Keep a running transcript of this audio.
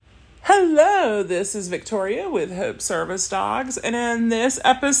Hello, this is Victoria with Hope Service Dogs, and in this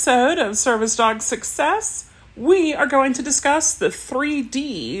episode of Service Dog Success, we are going to discuss the 3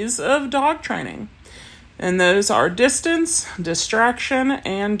 Ds of dog training, and those are distance, distraction,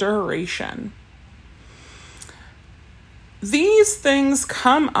 and duration. These things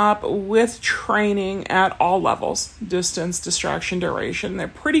come up with training at all levels: distance, distraction, duration. They're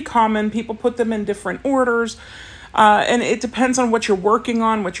pretty common. People put them in different orders. And it depends on what you're working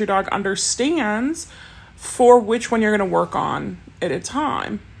on, what your dog understands, for which one you're going to work on at a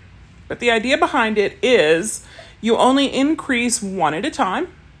time. But the idea behind it is you only increase one at a time,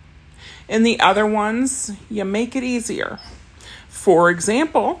 and the other ones, you make it easier. For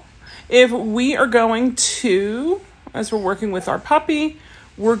example, if we are going to, as we're working with our puppy,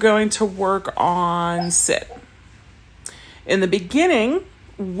 we're going to work on sit. In the beginning,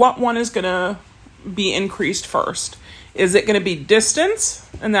 what one is going to be increased first? Is it going to be distance?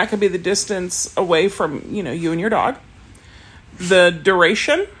 And that could be the distance away from, you and your dog. The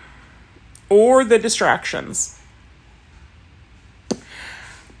duration or the distractions.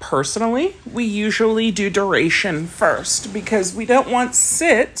 Personally, we usually do duration first because we don't want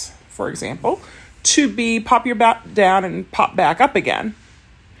sit, for example, to be pop your back down and pop back up again.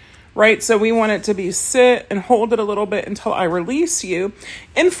 Right? So we want it to be sit and hold it a little bit until I release you.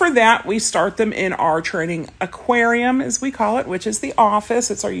 And for that, we start them in our training aquarium, as we call it, which is the office.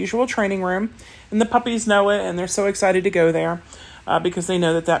 It's our usual training room. And the puppies know it, and they're so excited to go there because they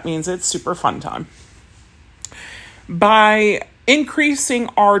know that means it's super fun time. By increasing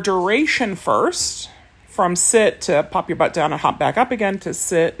our duration first, from sit to pop your butt down and hop back up again to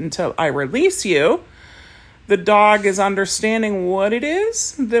sit until I release you, the dog is understanding what it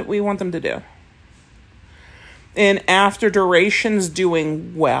is that we want them to do. And after duration's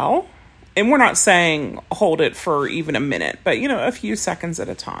doing well, and we're not saying hold it for even a minute, but a few seconds at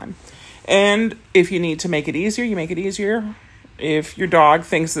a time. And if you need to make it easier, you make it easier. If your dog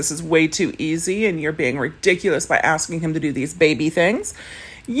thinks this is way too easy and you're being ridiculous by asking him to do these baby things,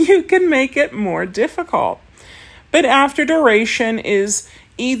 you can make it more difficult. But after duration is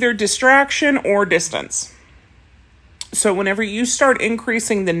either distraction or distance. So whenever you start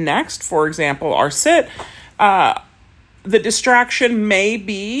increasing the next, for example, our sit, the distraction may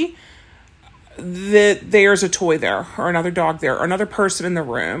be that there's a toy there or another dog there or another person in the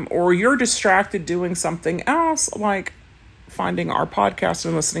room, or you're distracted doing something else like finding our podcast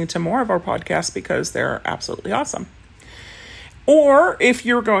and listening to more of our podcasts because they're absolutely awesome. Or if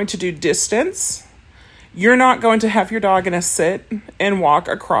you're going to do distance, you're not going to have your dog in a sit and walk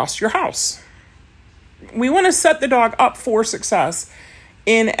across your house. We want to set the dog up for success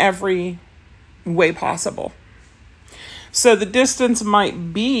in every way possible. So the distance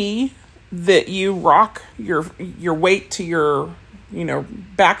might be that you rock your weight to your,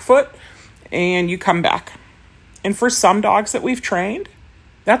 back foot and you come back. And for some dogs that we've trained,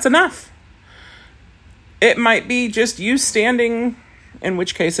 that's enough. It might be just you standing, in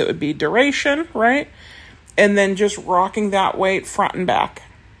which case it would be duration, right? And then just rocking that weight front and back.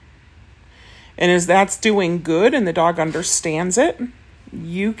 And as that's doing good and the dog understands it,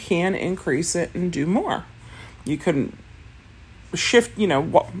 you can increase it and do more. You can shift,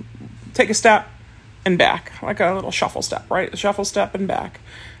 take a step and back, like a little shuffle step, right? Shuffle step and back,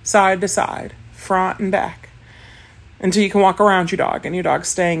 side to side, front and back, until you can walk around your dog and your dog's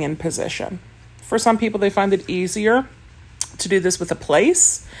staying in position. For some people, they find it easier to do this with a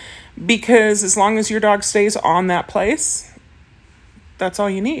place because as long as your dog stays on that place, that's all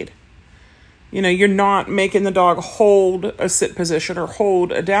you need. You're not making the dog hold a sit position or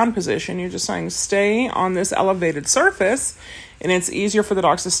hold a down position. You're just saying stay on this elevated surface, and it's easier for the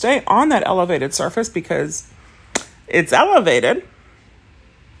dogs to stay on that elevated surface because it's elevated,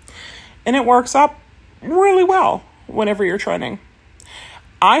 and it works up really well whenever you're training.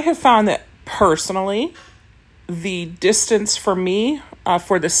 I have found that personally, the distance for me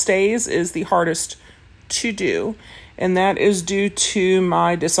for the stays is the hardest to do, and that is due to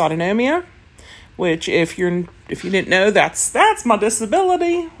my dysautonomia. Which, if you didn't know, that's my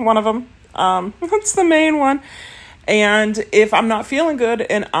disability, one of them. That's the main one. And if I'm not feeling good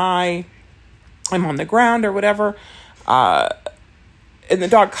and I'm on the ground or whatever, and the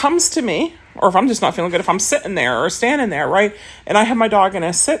dog comes to me, or if I'm just not feeling good, if I'm sitting there or standing there, right, and I have my dog in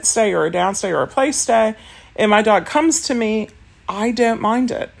a sit stay or a down stay or a play stay, and my dog comes to me, I don't mind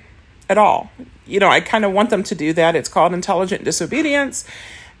it at all. I kind of want them to do that. It's called intelligent disobedience.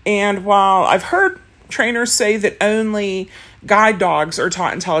 And while I've heard trainers say that only guide dogs are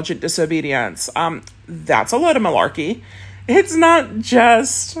taught intelligent disobedience, that's a load of malarkey. It's not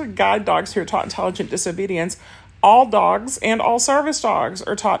just guide dogs who are taught intelligent disobedience. All dogs and all service dogs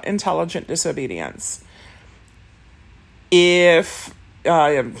are taught intelligent disobedience. If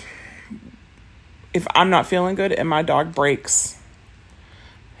I'm not feeling good and my dog breaks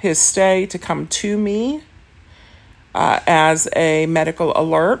his stay to come to me as a medical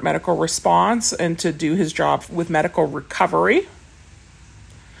alert, medical response, and to do his job with medical recovery,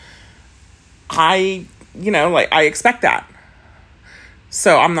 I expect that.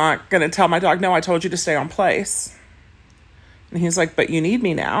 So I'm not going to tell my dog, no, I told you to stay on place. And he's like, but you need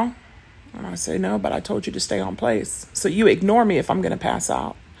me now. And I say, no, but I told you to stay on place. So you ignore me if I'm going to pass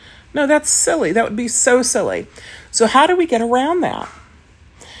out. No, that's silly. That would be so silly. So how do we get around that?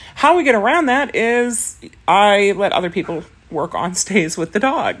 How we get around that is I let other people work on stays with the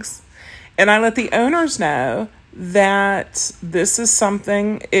dogs. And I let the owners know that this is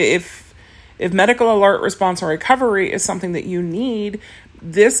something, if medical alert, response, and recovery is something that you need,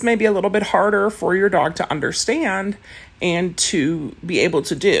 this may be a little bit harder for your dog to understand and to be able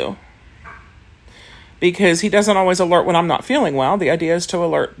to do. Because he doesn't always alert when I'm not feeling well. The idea is to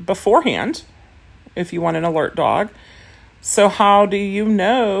alert beforehand if you want an alert dog. So how do you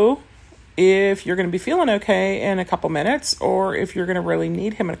know if you're going to be feeling okay in a couple minutes or if you're going to really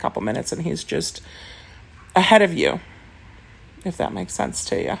need him in a couple minutes and he's just ahead of you, if that makes sense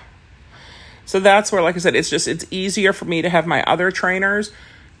to you? So that's where, like I said, it's easier for me to have my other trainers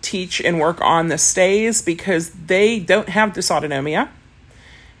teach and work on the stays because they don't have dysautonomia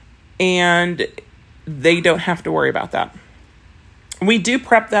and they don't have to worry about that. We do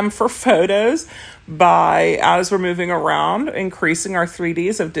prep them for photos by, as we're moving around, increasing our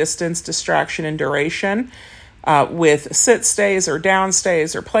 3Ds of distance, distraction, and duration with sit stays or down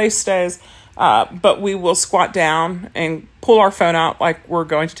stays or place stays. But we will squat down and pull our phone out like we're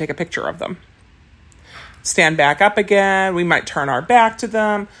going to take a picture of them. Stand back up again. We might turn our back to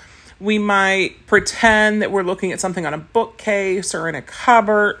them. We might pretend that we're looking at something on a bookcase or in a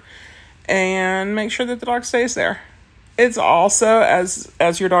cupboard and make sure that the dog stays there. It's also,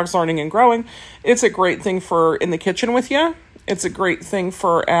 as your dog's learning and growing, it's a great thing for in the kitchen with you. It's a great thing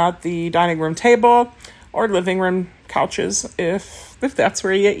for at the dining room table or living room couches if that's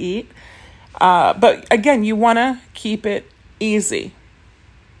where you eat. But again, you want to keep it easy.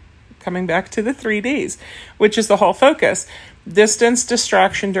 Coming back to the 3Ds, which is the whole focus. Distance,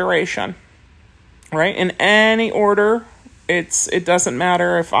 distraction, duration. Right? In any order, it doesn't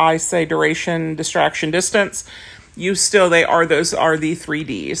matter if I say duration, distraction, distance. Those are the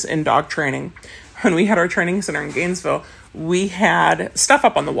 3Ds in dog training. When we had our training center in Gainesville, we had stuff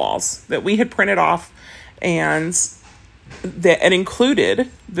up on the walls that we had printed off and it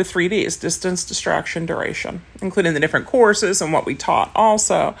included the 3Ds, distance, distraction, duration, including the different courses and what we taught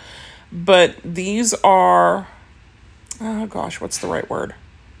also. But these are, what's the right word?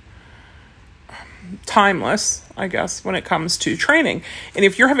 Timeless, I guess, when it comes to training. And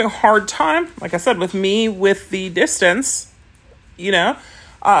if you're having a hard time, like I said, with me, with the distance, you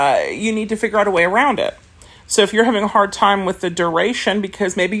need to figure out a way around it. So if you're having a hard time with the duration,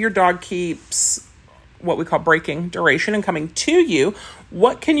 because maybe your dog keeps what we call breaking duration and coming to you,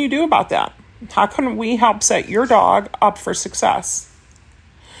 what can you do about that? How can we help set your dog up for success?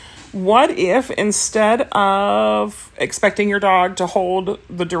 What if instead of expecting your dog to hold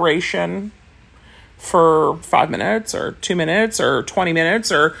the duration for 5 minutes or 2 minutes or 20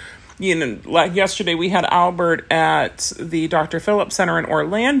 minutes or, like yesterday we had Albert at the Dr. Phillips Center in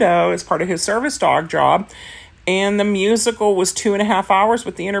Orlando as part of his service dog job. And the musical was 2.5 hours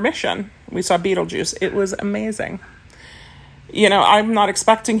with the intermission. We saw Beetlejuice. It was amazing. I'm not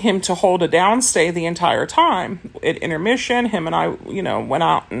expecting him to hold a downstay the entire time. At intermission, him and I, went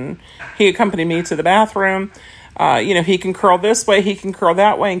out and he accompanied me to the bathroom. He can curl this way, he can curl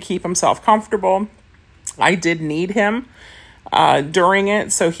that way and keep himself comfortable. I did need him during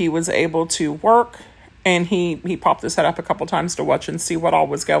it, so he was able to work. And he popped his head up a couple times to watch and see what all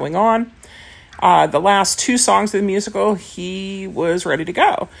was going on. The last 2 songs of the musical, he was ready to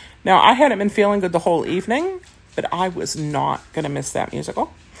go. Now, I hadn't been feeling good the whole evening, but I was not going to miss that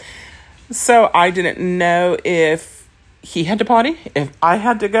musical. So I didn't know if he had to potty, if I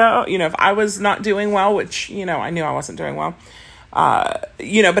had to go, if I was not doing well, which, I knew I wasn't doing well,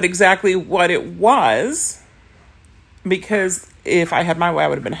 but exactly what it was, because if I had my way, I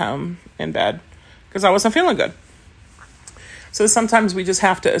would have been home in bed because I wasn't feeling good. So sometimes we just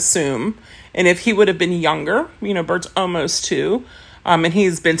have to assume. And if he would have been younger, Bert's almost 2, and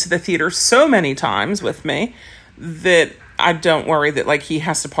he's been to the theater so many times with me that I don't worry that he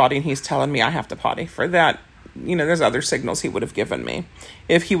has to potty and he's telling me I have to potty. For that, there's other signals he would have given me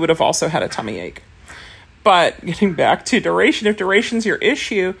if he would have also had a tummy ache. But getting back to duration, if duration's your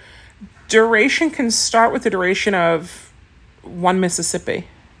issue, Duration can start with the duration of 1 Mississippi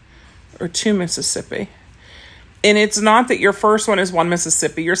or 2 Mississippi. And it's not that your first one is 1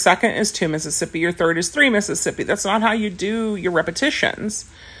 Mississippi, your second is 2 Mississippi, your third is 3 Mississippi. That's not how you do your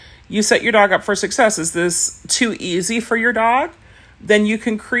repetitions. You set your dog up for success. Is this too easy for your dog? Then you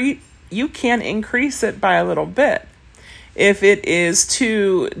can increase it by a little bit. If it is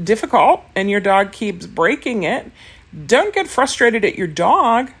too difficult and your dog keeps breaking it, don't get frustrated at your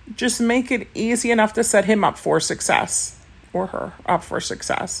dog. Just make it easy enough to set him up for success, or her up for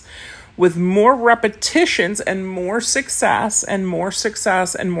success. With more repetitions and more success and more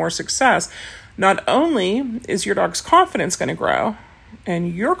success and more success, not only is your dog's confidence going to grow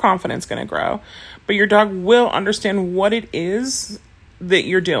and your confidence going to grow, but your dog will understand what it is that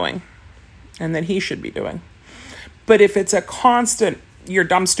you're doing and that he should be doing. But if it's a constant, you're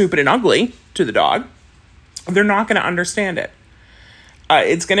dumb, stupid, and ugly to the dog, they're not going to understand it.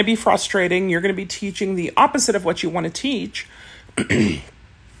 It's going to be frustrating. You're going to be teaching the opposite of what you want to teach.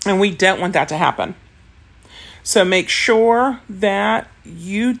 And we don't want that to happen. So make sure that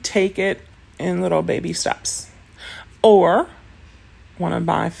you take it in little baby steps. Or, one of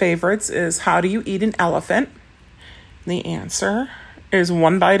my favorites is, how do you eat an elephant? The answer is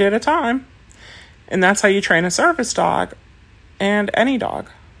 1 bite at a time. And that's how you train a service dog, and any dog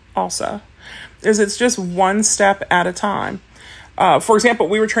also. It's just 1 step at a time. For example,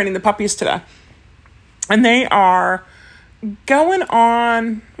 we were training the puppies today. And they are going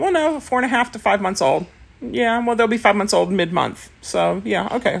on, 4.5 to 5 months old. Yeah, well, they'll be 5 months old mid-month. So, yeah,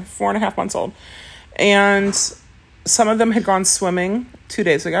 okay, 4.5 months old. And some of them had gone swimming 2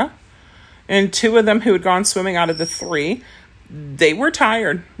 days ago. And 2 of them who had gone swimming out of the 3, they were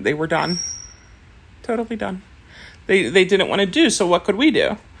tired. They were done. Totally done. They didn't want to do, so what could we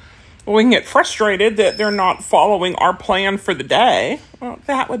do? Well, we can get frustrated that they're not following our plan for the day. Well,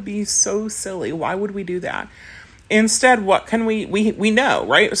 that would be so silly. Why would we do that? Instead, what can we know,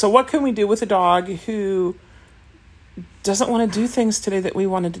 right? So what can we do with a dog who doesn't want to do things today that we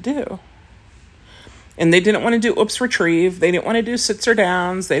wanted to do? And they didn't want to do retrieve. They didn't want to do sits or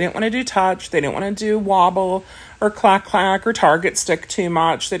downs. They didn't want to do touch. They didn't want to do wobble or clack clack or target stick too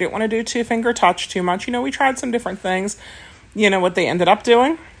much. They didn't want to do 2-finger touch too much. We tried some different things. You know what they ended up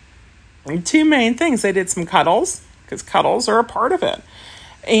doing? 2 main things. They did some cuddles, because cuddles are a part of it.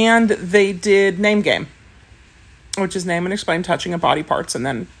 And they did name game, which is name and explain touching of body parts and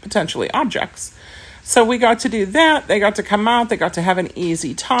then potentially objects. So we got to do that. They got to come out. They got to have an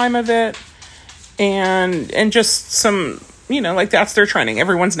easy time of it. And just some, that's their training.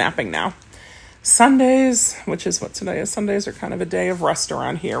 Everyone's napping now. Sundays, which is what today is. Sundays are kind of a day of rest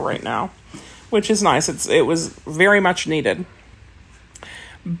around here right now, which is nice. It was very much needed.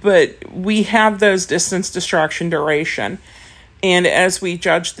 But we have those distance, distraction, duration. And as we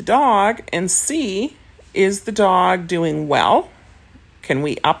judge the dog and see, is the dog doing well? Can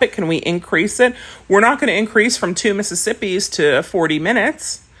we up it? Can we increase it? We're not going to increase from 2 Mississippis to 40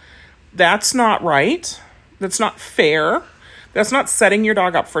 minutes. That's not right. That's not fair. That's not setting your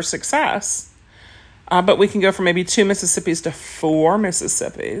dog up for success. But we can go from maybe 2 Mississippis to 4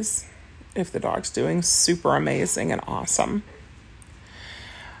 Mississippis if the dog's doing super amazing and awesome.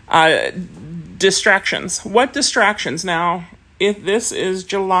 Distractions. What distractions? Now, if this is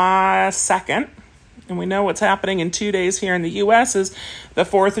July 2nd, and we know what's happening in 2 days here in the U.S. is the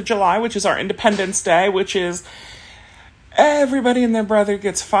 4th of July, which is our Independence Day, which is everybody and their brother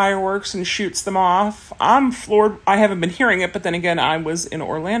gets fireworks and shoots them off. I'm floored. I haven't been hearing it, but then again, I was in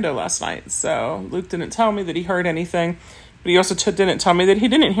Orlando last night, so Luke didn't tell me that he heard anything, but he also didn't tell me that he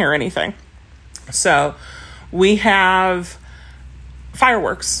didn't hear anything. So we have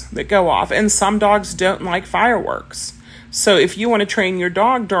fireworks that go off, and some dogs don't like fireworks. So if you want to train your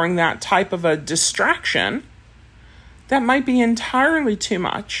dog during that type of a distraction, that might be entirely too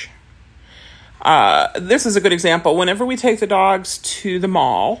much. This is a good example. Whenever we take the dogs to the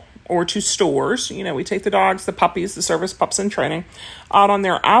mall or to stores, we take the dogs, the puppies, the service pups in training, out on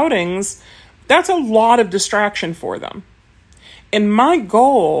their outings, that's a lot of distraction for them. And my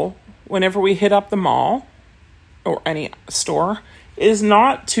goal, whenever we hit up the mall or any store, is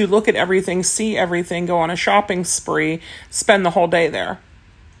not to look at everything, see everything, go on a shopping spree, spend the whole day there.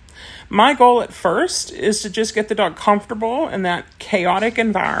 My goal at first is to just get the dog comfortable in that chaotic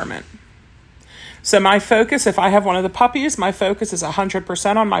environment. So my focus, if I have one of the puppies, my focus is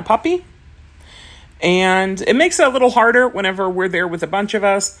 100% on my puppy. And it makes it a little harder whenever we're there with a bunch of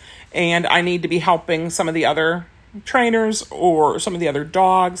us and I need to be helping some of the other trainers or some of the other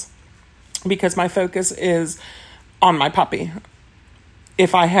dogs, because my focus is on my puppy.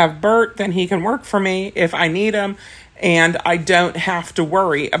 If I have Bert, then he can work for me if I need him. And I don't have to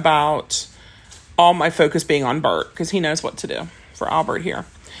worry about all my focus being on Bert, because he knows what to do for Albert here.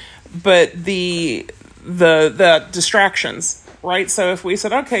 But the distractions, right? So if we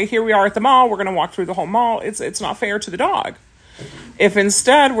said, okay, here we are at the mall, we're going to walk through the whole mall, it's not fair to the dog. If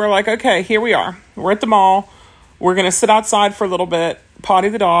instead we're like, okay, here we are, we're at the mall, we're going to sit outside for a little bit, potty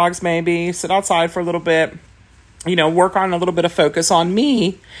the dogs maybe, sit outside for a little bit, work on a little bit of focus on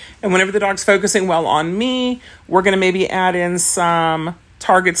me. And whenever the dog's focusing well on me, we're going to maybe add in some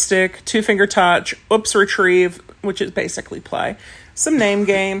target stick, 2-finger touch, oops, retrieve, which is basically play, some name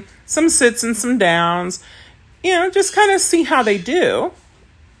game, some sits and some downs, just kind of see how they do.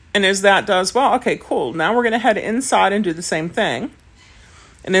 And as that does well, okay, cool. Now we're going to head inside and do the same thing.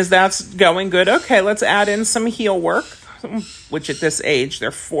 And as that's going good, okay, let's add in some heel work, which at this age,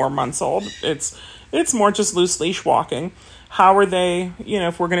 they're 4 months old. It's more just loose leash walking. How are they,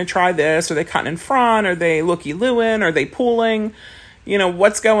 if we're going to try this, are they cutting in front? Are they looky-looing? Are they pulling?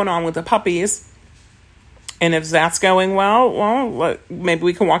 What's going on with the puppies? And if that's going well, maybe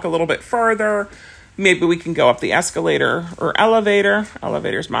we can walk a little bit further. Maybe we can go up the escalator or elevator.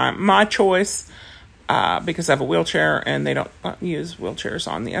 Elevator's my choice because I have a wheelchair and they don't use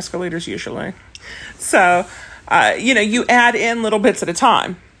wheelchairs on the escalators usually. So, you add in little bits at a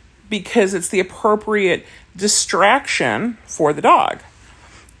time because it's the appropriate distraction for the dog.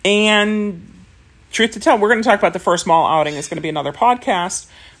 And truth to tell, we're going to talk about the first mall outing. It's going to be another podcast.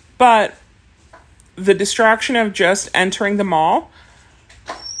 But the distraction of just entering the mall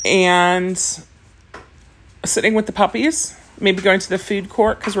and sitting with the puppies, maybe going to the food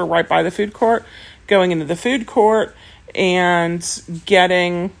court because we're right by the food court, going into the food court and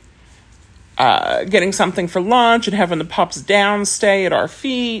getting something for lunch and having the pups down, stay at our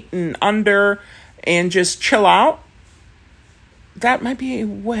feet and under and just chill out. That might be a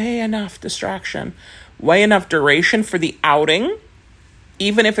way enough distraction, way enough duration for the outing,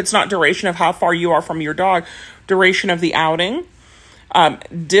 even if it's not duration of how far you are from your dog, duration of the outing.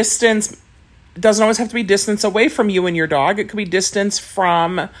 Distance doesn't always have to be distance away from you and your dog. It could be distance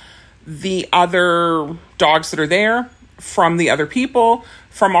from the other dogs that are there, from the other people,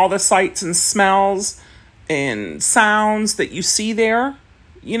 from all the sights and smells and sounds that you see there.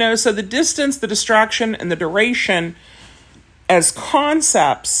 So the distance, the distraction, and the duration as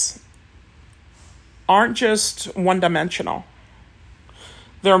concepts aren't just one-dimensional.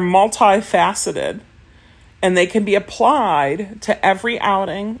 They're multifaceted, and they can be applied to every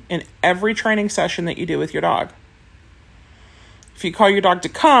outing and every training session that you do with your dog. If you call your dog to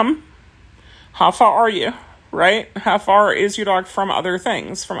come, how far are you, right? How far is your dog from other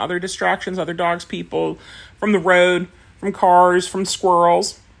things, from other distractions, other dogs, people, from the road, from cars, from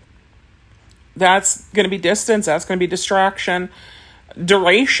squirrels? That's going to be distance. That's going to be distraction.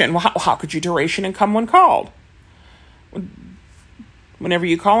 Duration. Well, how could you duration and come when called? Whenever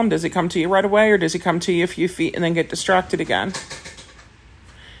you call him, does he come to you right away or does he come to you a few feet and then get distracted again?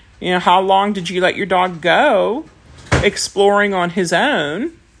 How long did you let your dog go exploring on his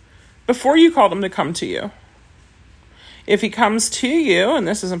own before you called him to come to you? If he comes to you, and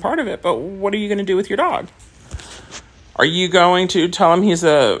this isn't part of it, but what are you going to do with your dog? Are you going to tell him he's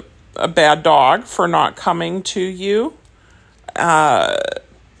a bad dog for not coming to you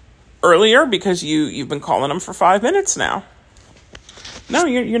earlier because you've been calling him for 5 minutes now? No,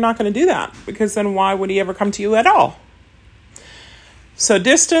 you're not going to do that, because then why would he ever come to you at all? So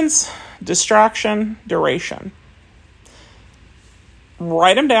distance, distraction, duration.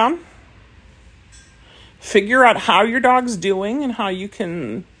 Write them down. Figure out how your dog's doing and how you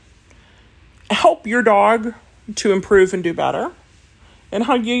can help your dog to improve and do better, and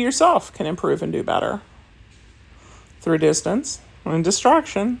how you yourself can improve and do better through distance and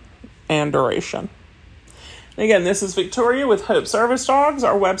distraction and duration. And again, this is Victoria with Hope Service Dogs.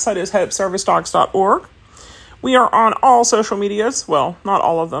 Our website is hopeservicedogs.org. We are on all social medias. Well, not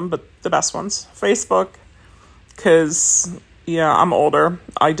all of them, but the best ones. Facebook, because, I'm older.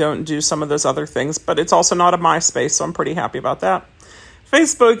 I don't do some of those other things, but it's also not a MySpace, so I'm pretty happy about that.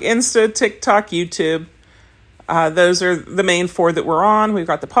 Facebook, Insta, TikTok, YouTube. Those are the main 4 that we're on. We've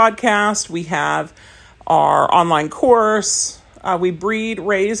got the podcast. We have our online course. We breed,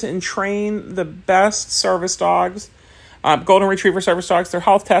 raise, and train the best service dogs. Golden Retriever service dogs. They're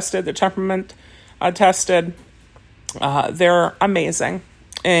health tested. They're temperament tested. They're amazing.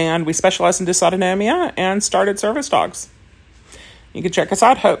 And we specialize in dysautonomia and started service dogs. You can check us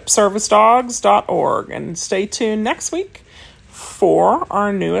out, hopeservicedogs.org. And stay tuned next week for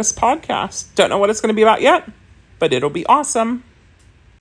our newest podcast. Don't know what it's going to be about yet, but it'll be awesome.